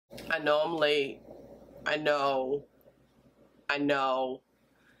I know I'm late. I know. I'm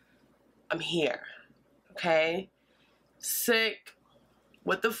here. Okay? Sick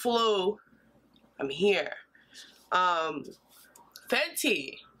with the flu. I'm here.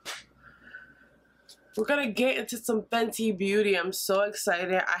 Fenty. We're gonna get into some Fenty beauty. I'm so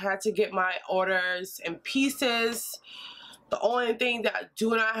excited. I had to get my orders in pieces. The only thing that I do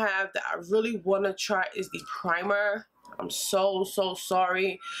not have that I really want to try is the primer. I'm so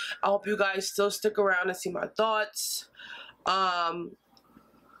sorry. I hope you guys still stick around and see my thoughts.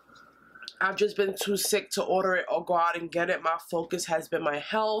 I've just been too sick to order it or go out and get it. My focus has been my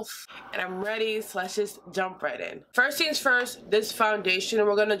health. And I'm ready, so let's just jump right in. First things first, this foundation,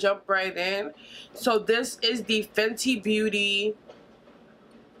 we're gonna jump right in. So this is the Fenty Beauty.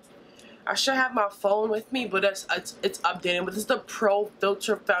 I should have my phone with me, but it's updated. But this is the Pro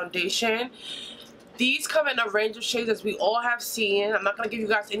Filt'r foundation. These come in a range of shades as we all have seen. I'm not gonna give you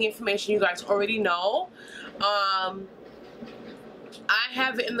guys any information you guys already know. I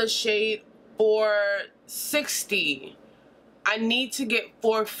have it in the shade 460. I need to get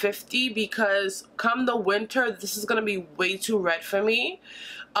 450 because come the winter, this is gonna be way too red for me.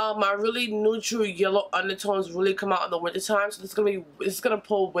 My really neutral yellow undertones really come out in the winter time, so it's gonna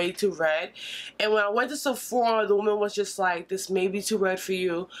pull way too red. And when I went to Sephora, the woman was just like, "This may be too red for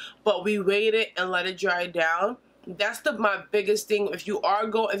you," but we waited and let it dry down. That's my biggest thing. If you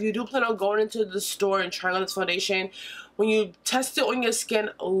do plan on going into the store and trying on this foundation, when you test it on your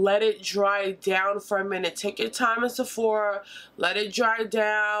skin, let it dry down for a minute. Take your time in Sephora, let it dry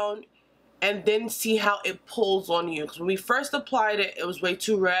down, and then see how it pulls on you. Because when we first applied it, it was way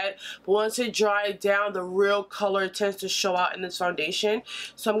too red. But once it dried down, the real color tends to show out in this foundation.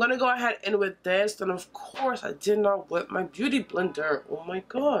 So I'm going to go ahead and with this. And of course, I did not whip my beauty blender. Oh my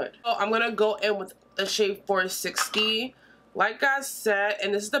god. So I'm going to go in with the shade 460. Like I said,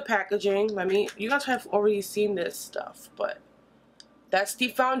 and this is the packaging. You guys have already seen this stuff. But that's the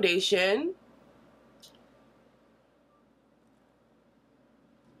foundation.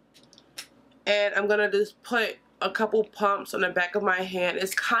 And I'm gonna just put a couple pumps on the back of my hand.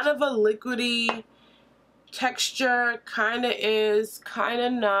 It's kind of a liquidy texture, kind of is, kind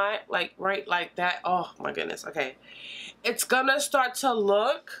of not, like right like that. Oh my goodness. Okay, it's gonna start to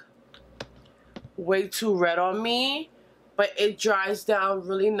look way too red on me, but it dries down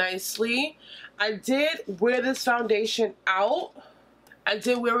really nicely. I did wear this foundation out. I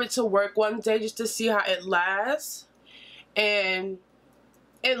did wear it to work one day just to see how it lasts, and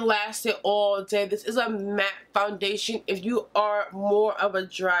it lasted all day. This is a matte foundation. If you are more of a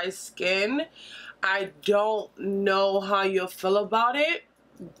dry skin, I don't know how you'll feel about it,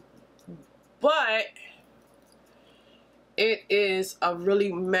 but it is a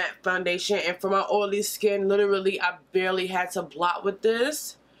really matte foundation. And for my oily skin, literally I barely had to blot with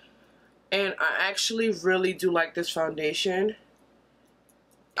this, and I actually really do like this foundation.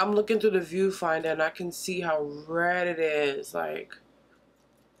 I'm looking through the viewfinder and I can see how red it is, like.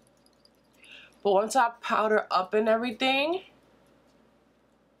 But once I powder up and everything,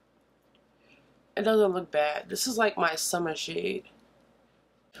 it doesn't look bad. This is like my summer shade.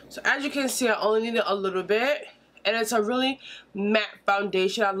 So as you can see, I only needed a little bit. And it's a really matte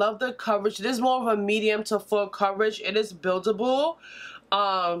foundation. I love the coverage. It is more of a medium to full coverage. It is buildable.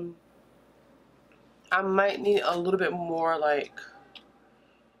 I might need a little bit more like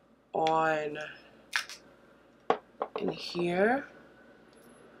on in here.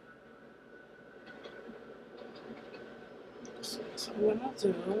 So I'm gonna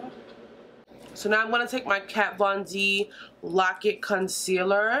do. So now I'm gonna take my Kat Von D Lock-It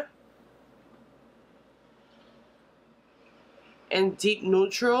Concealer in Deep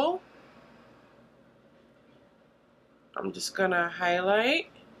Neutral. I'm just gonna highlight.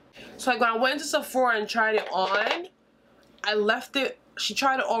 So like when I went to Sephora and tried it on, I left it. She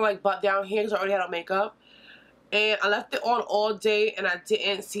tried it on like butt down here because I already had on makeup, and I left it on all day and I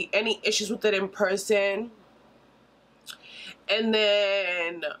didn't see any issues with it in person. And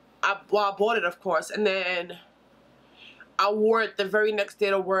then I bought it, of course, and then I wore it the very next day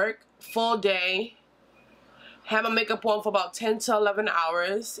to work, full day, had my makeup on for about 10 to 11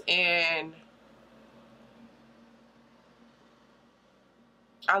 hours, and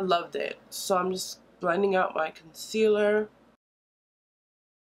I loved it. So I'm just blending out my concealer.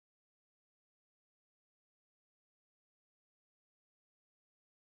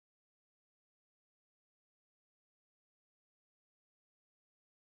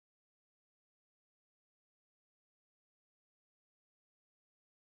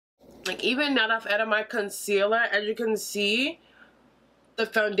 Like even now that I've added my concealer, as you can see, The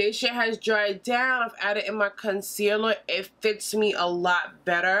foundation has dried down. I've added in my concealer. It fits me a lot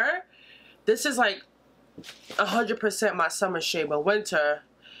better. This is like 100% my summer shade, but winter,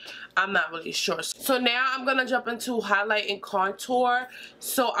 I'm not really sure. So now I'm going to jump into highlight and contour.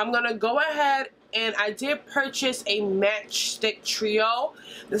 So I'm going to go ahead and I did purchase a matchstick trio.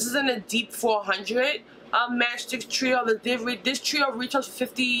 This is in a deep 400 matchstick trio. This trio retails for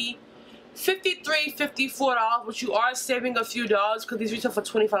 $53, $54, but you are saving a few dollars because these retail for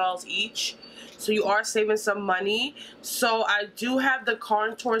 $25 each. So you are saving some money. So I do have the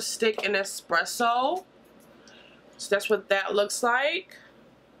contour stick in Espresso. So that's what that looks like.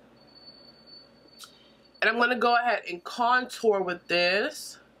 And I'm going to go ahead and contour with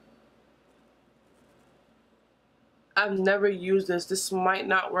this. I've never used this. This might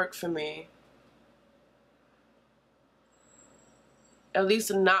not work for me. At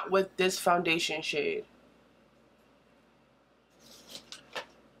least not with this foundation shade.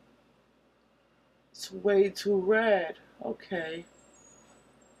 It's way too red. Okay.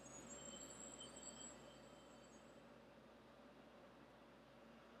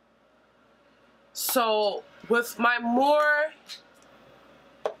 So with my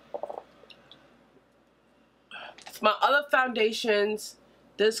other foundations,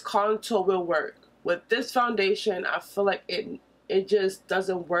 this contour will work. With this foundation, I feel like it just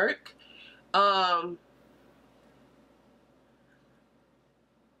doesn't work.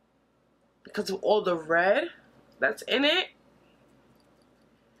 Because of all the red that's in it.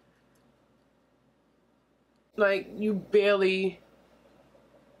 Like, you barely,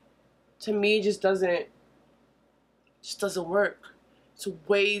 to me, it just doesn't work. It's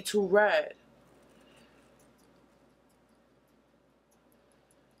way too red.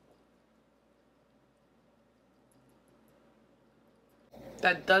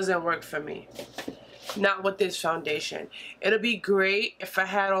 That doesn't work for me. Not with this foundation. It'll be great if I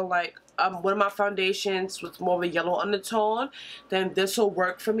had on like one of my foundations with more of a yellow undertone. Then this will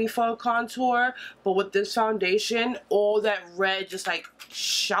work for me for a contour. But with this foundation, all that red just like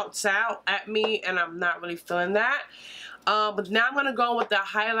shouts out at me, and I'm not really feeling that. But now I'm gonna go with the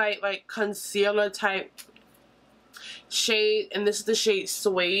highlight, like concealer type shade, and this is the shade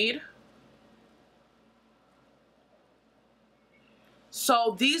Suede.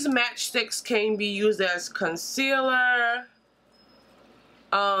 So these matchsticks can be used as concealer.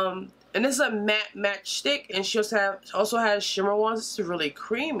 And this is a matte matchstick, and she also has shimmer ones. This is really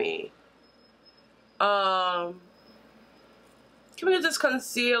creamy. Can we use this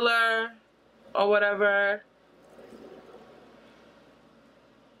concealer or whatever?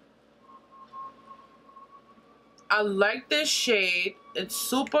 I like this shade. It's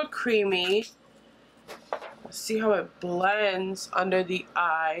super creamy. See how it blends under the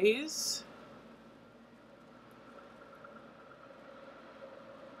eyes.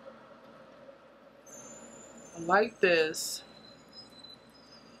 I like this.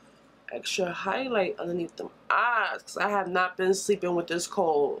 Extra highlight underneath them eyes, because I have not been sleeping with this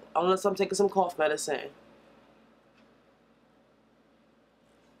cold unless I'm taking some cough medicine.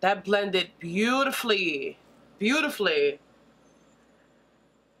 That blended beautifully. Beautifully.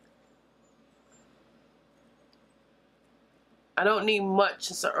 I don't need much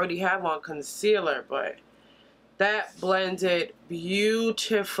since I already have on concealer, but that blended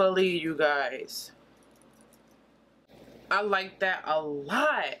beautifully, you guys. I like that a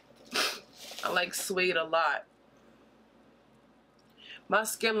lot. I like Suede a lot. My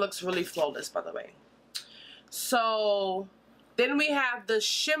skin looks really flawless, by the way. So then we have the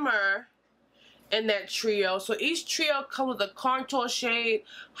shimmer in that trio. So each trio comes with a contour shade,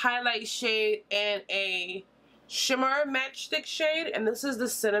 highlight shade, and a shimmer matchstick shade. And this is the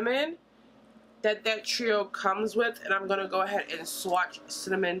Sinamon that trio comes with. And I'm going to go ahead and swatch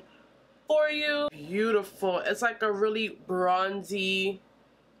Sinamon for you. Beautiful. It's like a really bronzy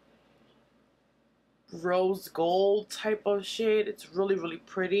rose gold type of shade. It's really, really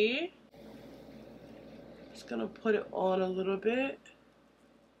pretty. Just gonna put it on a little bit.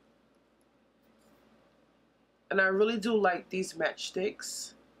 And I really do like these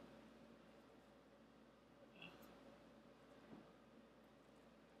matchsticks.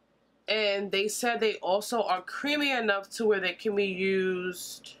 And they said they also are creamy enough to where they can be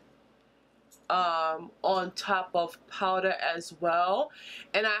used on top of powder as well.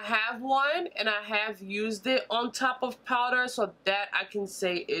 And I have one, and I have used it on top of powder, so that I can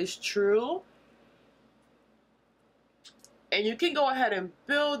say is true. And you can go ahead and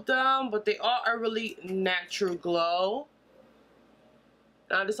build them, but they are a really natural glow.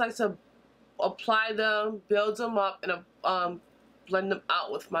 And I just like to apply them, build them up, and blend them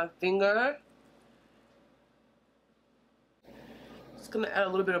out with my finger. just gonna add a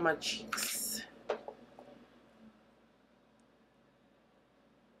little bit on my cheeks.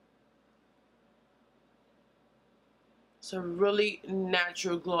 It's a really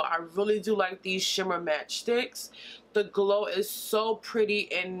natural glow. I really do like these shimmer matchsticks. The glow is so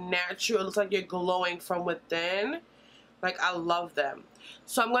pretty and natural. It looks like you're glowing from within. Like, I love them.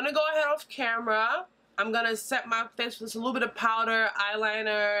 So I'm gonna go ahead off camera. I'm gonna set my face with a little bit of powder,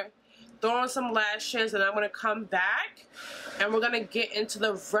 eyeliner, throw on some lashes, and I'm gonna come back and we're gonna get into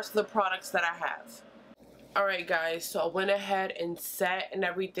the rest of the products that I have. Alright guys, so I went ahead and set and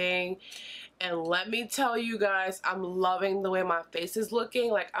everything, and let me tell you guys, I'm loving the way my face is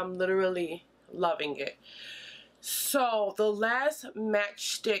looking. Like, I'm literally loving it. So the last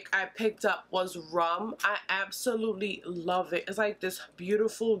matchstick I picked up was Rum. I absolutely love it. It's like this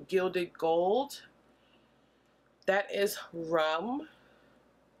beautiful gilded gold. That is Rum.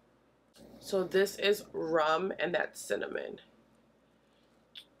 So this is Rum and that's Cinnamon.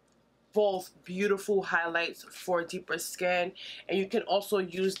 Both beautiful highlights for deeper skin, and you can also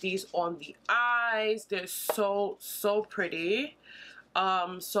use these on the eyes. They're so pretty.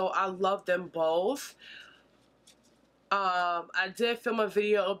 So I love them both. I did film a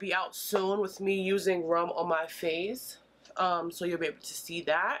video. It'll be out soon with me using Rum on my face, so you'll be able to see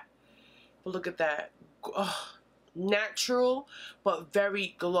that. But look at that. Oh, natural but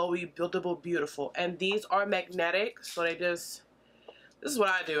very glowy, buildable, beautiful. And these are magnetic, so they just, this is what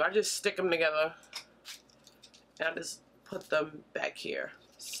I do. I just stick them together and I just put them back here,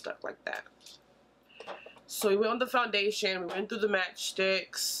 stuck like that. So we went on the foundation, we went through the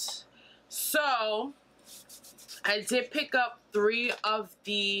matchsticks. So I did pick up 3 of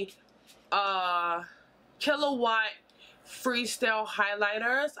the KillaWatt Freestyle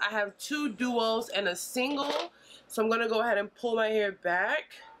highlighters. I have 2 duos and a single. So I'm going to go ahead and pull my hair back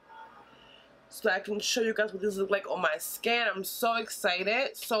so that I can show you guys what these look like on my skin. I'm so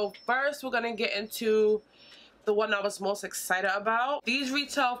excited. So first we're going to get into the one I was most excited about. These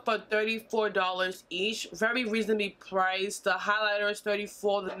retail for $34 each. Very reasonably priced. The highlighter is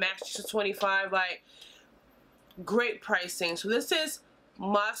 $34. The match is $25. Like, great pricing. So this is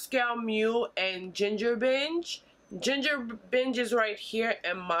Moscow Mule and Ginger Binge. Ginger Binge is right here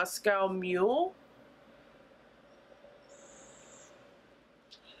and Moscow Mule.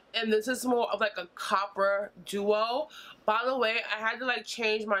 And this is more of like a copper duo. By the way, I had to like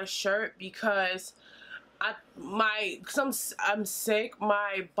change my shirt because I'm sick.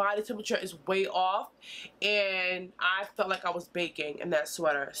 My body temperature is way off and I felt like I was baking in that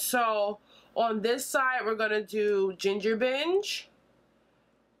sweater. So on this side we're gonna do Ginger Binge.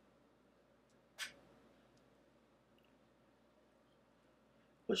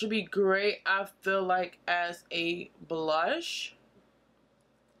 Which would be great, I feel like, as a blush.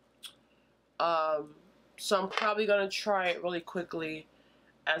 So I'm probably going to try it really quickly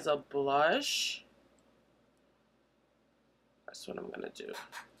as a blush. That's what I'm going to do.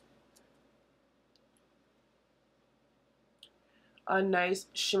 A nice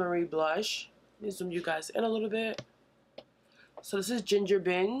shimmery blush. Let me zoom you guys in a little bit. So this is Ginger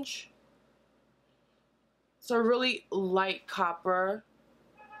Binge. It's a really light copper.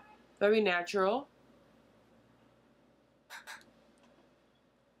 Very natural.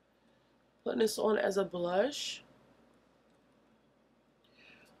 Putting this on as a blush.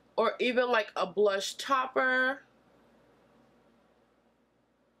 Or even like a blush topper.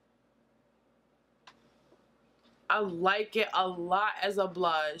 I like it a lot as a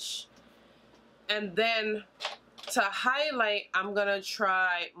blush. And then to highlight, I'm gonna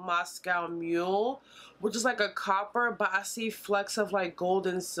try Moscow Mule, which is like a copper, but I see flecks of like gold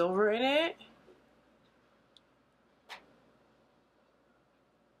and silver in it.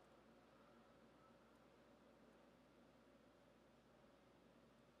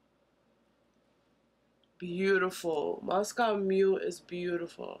 Beautiful. Moscow Mule is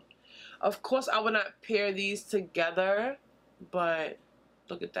beautiful. Of course, I would not pair these together, but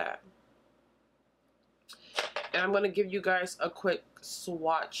look at that. And I'm going to give you guys a quick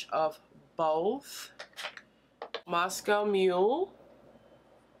swatch of both Moscow Mule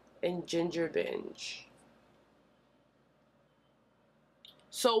and Ginger Binge.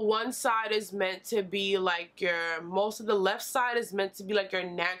 So one side is meant to be like your, most of the left side is meant to be like your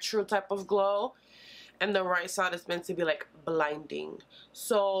natural type of glow. And the right side is meant to be like blinding.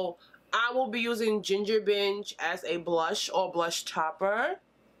 So I will be using Ginger Binge as a blush or blush topper.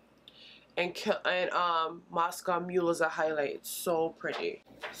 And Moscow Mule as a highlight. It's so pretty.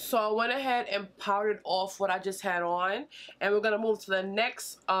 So I went ahead and powdered off what I just had on. And we're going to move to the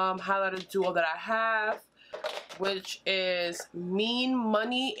next highlighter duo that I have, which is Mean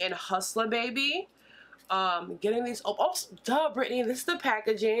Money and Hustla Baby. getting these. Oh, duh, Brittany. This is the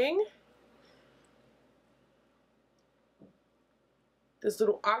packaging. This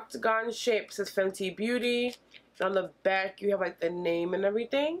little octagon shape says Fenty Beauty. And on the back, you have like the name and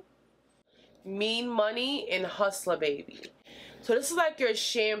everything. Mean Money and Hustla Baby. So this is like your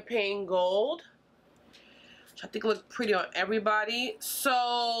champagne gold, which I think look pretty on everybody.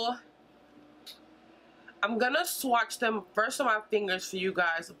 So I'm gonna swatch them first on my fingers for you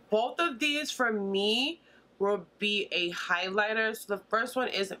guys. Both of these for me will be a highlighter. So the first one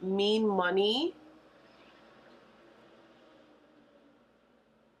is Mean Money.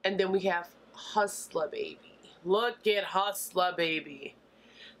 And then we have Hustla Baby. Look at Hustla Baby.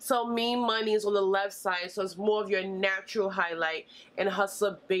 So Mean Money is on the left side, so it's more of your natural highlight, and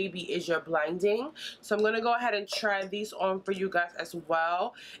Hustla Baby is your blinding. So I'm going to go ahead and try these on for you guys as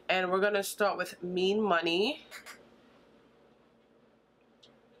well. And we're going to start with Mean Money.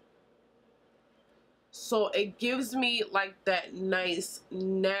 So it gives me like that nice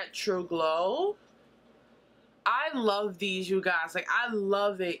natural glow. I love these, you guys. Like, I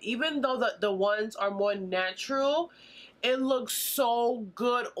love it. Even though the ones are more natural, it looks so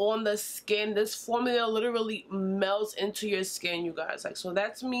good on the skin. This formula literally melts into your skin, you guys. Like, so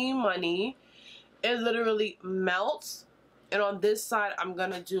that's Mean Money. It literally melts. And on this side, I'm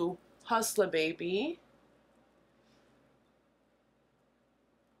gonna do Hustla Baby.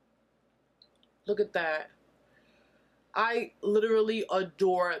 Look at that. I literally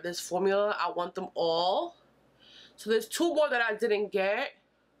adore this formula. I want them all. So there's two more that I didn't get,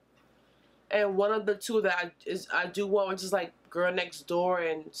 and one of the two that I do want, which is like Girl Next Door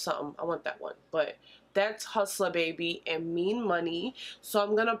and something. I want that one, but that's Hustla Baby and Mean Money. So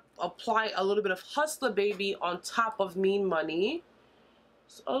I'm gonna apply a little bit of Hustla Baby on top of Mean Money.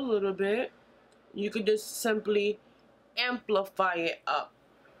 Just a little bit. You could just simply amplify it up.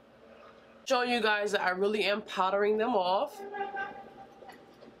 Showing you guys that I really am powdering them off.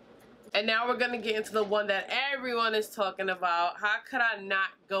 And now we're going to get into the one that everyone is talking about. How could I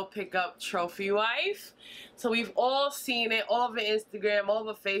not go pick up Trophy Wife? So we've all seen it all over Instagram, all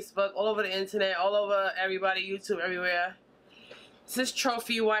over Facebook, all over the internet, all over everybody, YouTube, everywhere. This is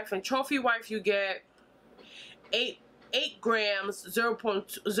Trophy Wife. And Trophy Wife you get 8 grams,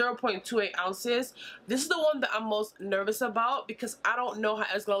 0.28 ounces. This is the one that I'm most nervous about because I don't know how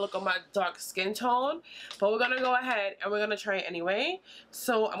it's going to look on my dark skin tone. But we're going to go ahead and we're going to try it anyway.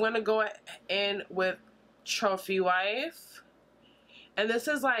 So I'm going to go in with Trophy Wife. And this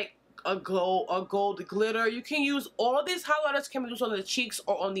is like a gold glitter. You can use all of these highlighters can be used on the cheeks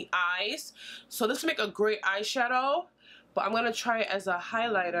or on the eyes. So this will make a great eyeshadow. But I'm going to try it as a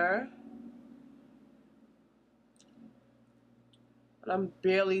highlighter. And I'm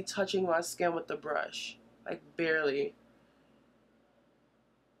barely touching my skin with the brush. Like, barely.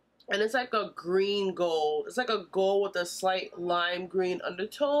 And it's like a green gold. It's like a gold with a slight lime green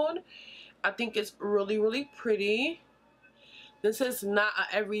undertone. I think it's really, really pretty. This is not an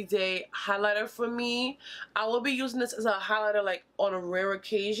everyday highlighter for me. I will be using this as a highlighter like on rare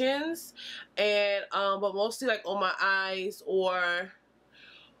occasions. And, but mostly like on my eyes or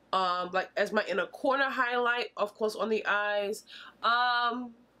like as my inner corner highlight, of course on the eyes.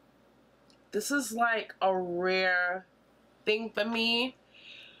 This is like a rare thing for me.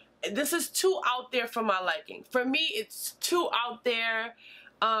 This is too out there for my liking. For me, it's too out there.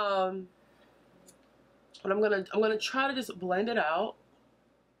 But I'm gonna try to just blend it out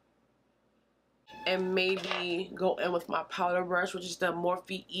and maybe go in with my powder brush, which is the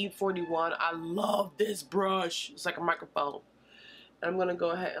Morphe E41. I love this brush. It's like a microphone. I'm going to go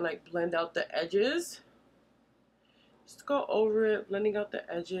ahead and like blend out the edges. Just go over it, blending out the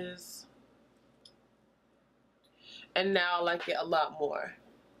edges. And now I like it a lot more.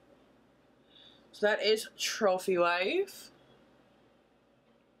 So that is Trophy Wife.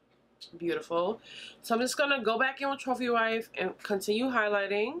 Beautiful. So I'm just going to go back in with Trophy Wife and continue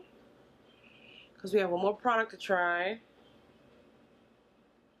highlighting. Because we have one more product to try.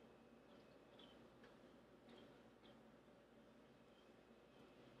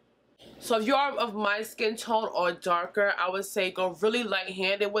 So if you are of my skin tone or darker, I would say go really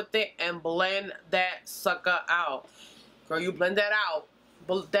light-handed with it and blend that sucker out. Girl, you blend that out.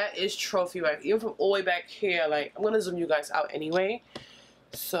 But that is Trophy Wife. Even from all the way back here, like, I'm going to zoom you guys out anyway.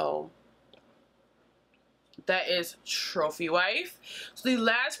 So that is Trophy Wife. So the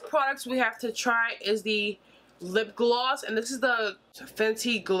last products we have to try is the lip gloss. And this is the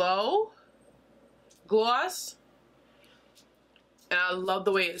Fenty Gloss. And I love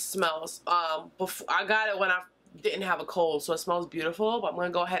the way it smells. Before I got it when I didn't have a cold, so it smells beautiful. But I'm going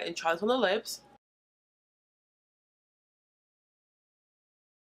to go ahead and try this on the lips.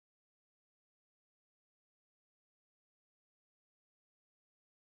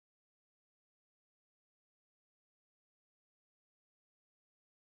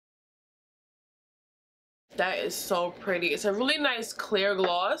 That is so pretty. It's a really nice clear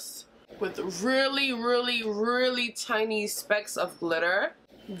gloss with really tiny specks of glitter.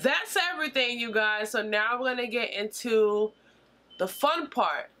 That's everything, you guys. So now we're gonna get into the fun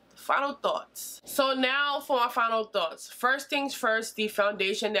part, final thoughts. So now for my final thoughts. First things first, the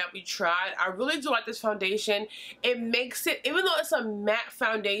foundation that we tried. I really do like this foundation. It makes it, even though it's a matte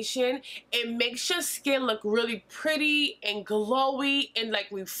foundation, it makes your skin look really pretty and glowy and like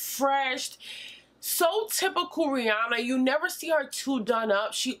refreshed. So typical Rihanna. You never see her too done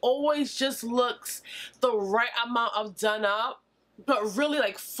up. She always just looks the right amount of done up, but really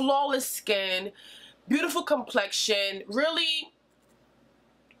like flawless skin, beautiful complexion, really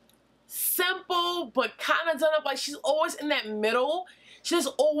simple but kind of done up. Like she's always in that middle. She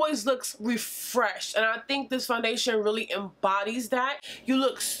just always looks refreshed, and I think this foundation really embodies that. You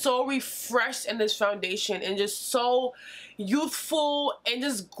look so refreshed in this foundation and just so youthful and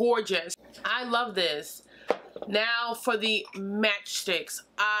just gorgeous. I love this. Now for the matchsticks.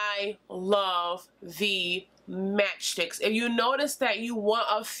 I love the matchsticks. If you notice that you want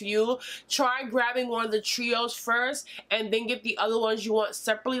a few, try grabbing one of the trios first and then get the other ones you want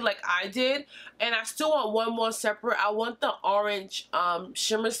separately like I did. And I still want one more separate. I want the orange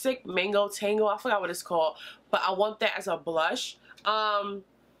shimmer stick, Mango Tango. I forgot what it's called, but I want that as a blush.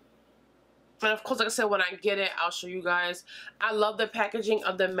 And of course, like I said, when I get it, I'll show you guys. I love the packaging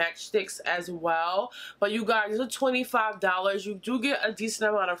of the matchsticks as well. But you guys, these are $25. You do get a decent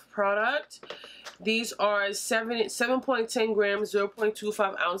amount of product. These are 7.10 grams,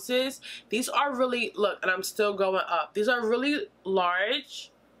 0.25 ounces. These are really, look, and I'm still going up. These are really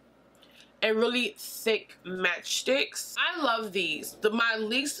large and really thick matchsticks. I love these. My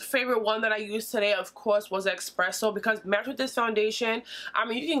least favorite one that I used today, of course, was Espresso, because matched with this foundation, I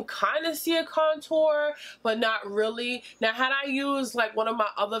mean, you can kind of see a contour, but not really. Now, had I used like one of my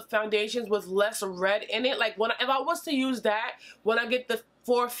other foundations with less red in it, like if I was to use that, when I get the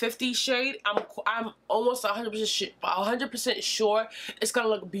 450 shade, I'm almost 100% sure it's gonna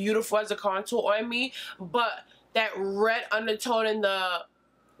look beautiful as a contour on me. But that red undertone in the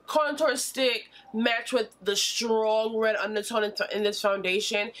contour stick matched with the strong red undertone in this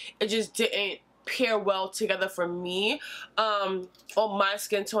foundation, it just didn't pair well together for me, on my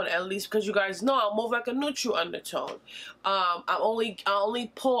skin tone at least, because you guys know I'm more like a neutral undertone. I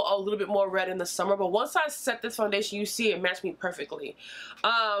only pull a little bit more red in the summer, but once I set this foundation, you see it matched me perfectly.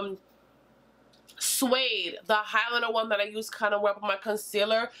 Suede, the highlighter one that I use kind of wrap up my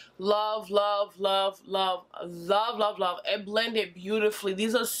concealer. Love, love, love, love, love, love, love. It blended beautifully.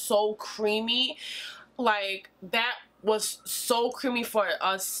 These are so creamy. Like, that was so creamy for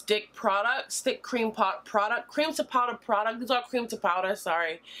a stick product, stick cream pot product, cream to powder product. These are cream to powder,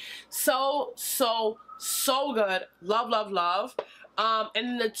 sorry. So good. Love, love, love. And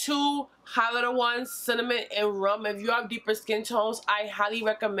then the two highlighter ones, Cinnamon and Rum. If you have deeper skin tones, I highly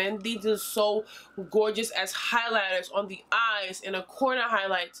recommend these. Are so gorgeous as highlighters on the eyes and the corner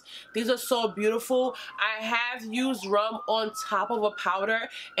highlights. These are so beautiful. I have used Rum on top of a powder,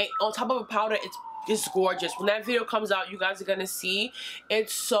 and on top of a powder, it's gorgeous. When that video comes out, you guys are gonna see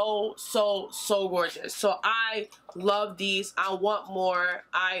it's so gorgeous. So I love these. I want more.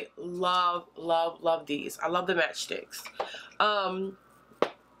 I love these. I love the matchsticks.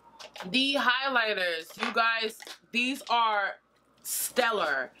 The highlighters, you guys, these are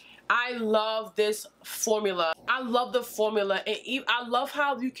stellar. I love this formula. I love the formula, and I love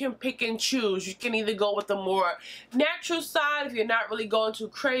how you can pick and choose. You can either go with the more natural side if you're not really going too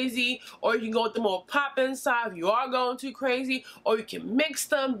crazy, or you can go with the more pop-in side if you are going too crazy, or you can mix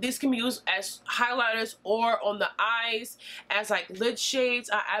them. This can be used as highlighters or on the eyes as like lid shades.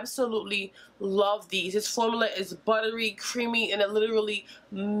 I absolutely love these. This formula is buttery, creamy, and it literally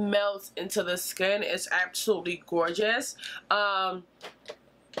melts into the skin. It's absolutely gorgeous.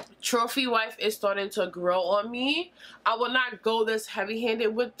 Trophy Wife is starting to grow on me. I will not go this heavy-handed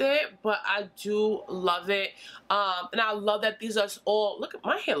with it, but I do love it. And I love that these are all, look at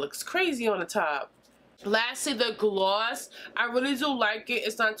my hair, looks crazy on the top. Lastly, the gloss. I really do like it.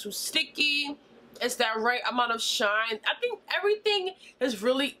 It's not too sticky. It's that right amount of shine. I think everything is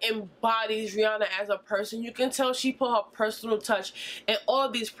really embodies Rihanna as a person. You can tell she put her personal touch in all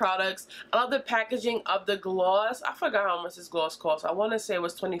of these products. I love the packaging of the gloss. I forgot how much this gloss cost. I want to say it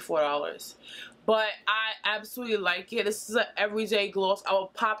was $24. But I absolutely like it. This is an everyday gloss. I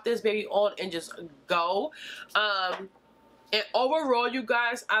will pop this baby on and just go. And overall, you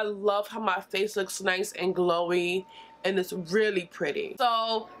guys, I love how my face looks nice and glowy, and it's really pretty.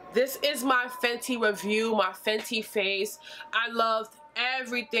 So this is my Fenty review, my Fenty face. I loved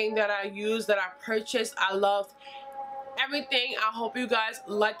everything that I used, that I purchased. I loved everything. I hope you guys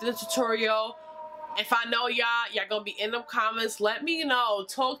liked the tutorial. If I know y'all gonna be in the comments. Let me know.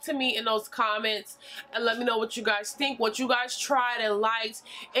 Talk to me in those comments and let me know what you guys think, what you guys tried and liked.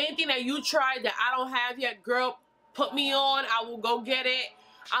 Anything that you tried that I don't have yet, girl, put me on. I will go get it.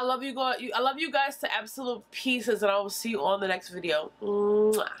 I love you guys to absolute pieces, and I will see you on the next video.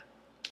 Mwah.